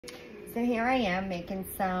So here I am making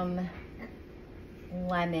some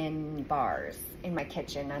lemon bars in my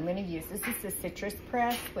kitchen. I'm gonna use, this is the citrus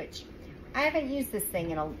press, which I haven't used this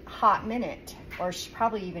thing in a hot minute, or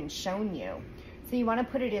probably even shown you. So you wanna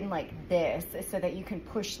put it in like this so that you can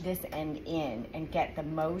push this end in and get the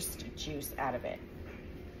most juice out of it.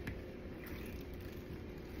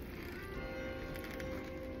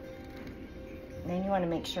 And then you wanna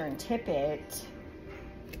make sure and tip it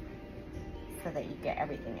so that you get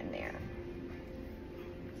everything in there.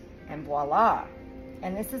 And voila.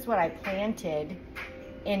 And this is what I planted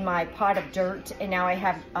in my pot of dirt, and now I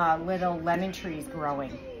have little lemon trees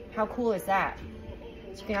growing. How cool is that?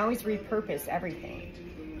 So you can always repurpose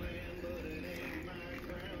everything.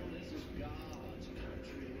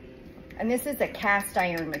 And this is a cast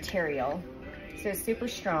iron material, so it's super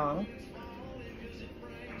strong.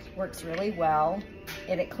 Works really well,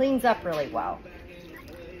 and it cleans up really well.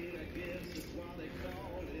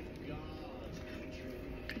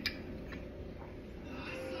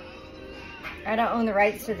 I don't own the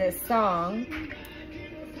rights to this song,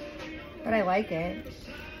 but I like it.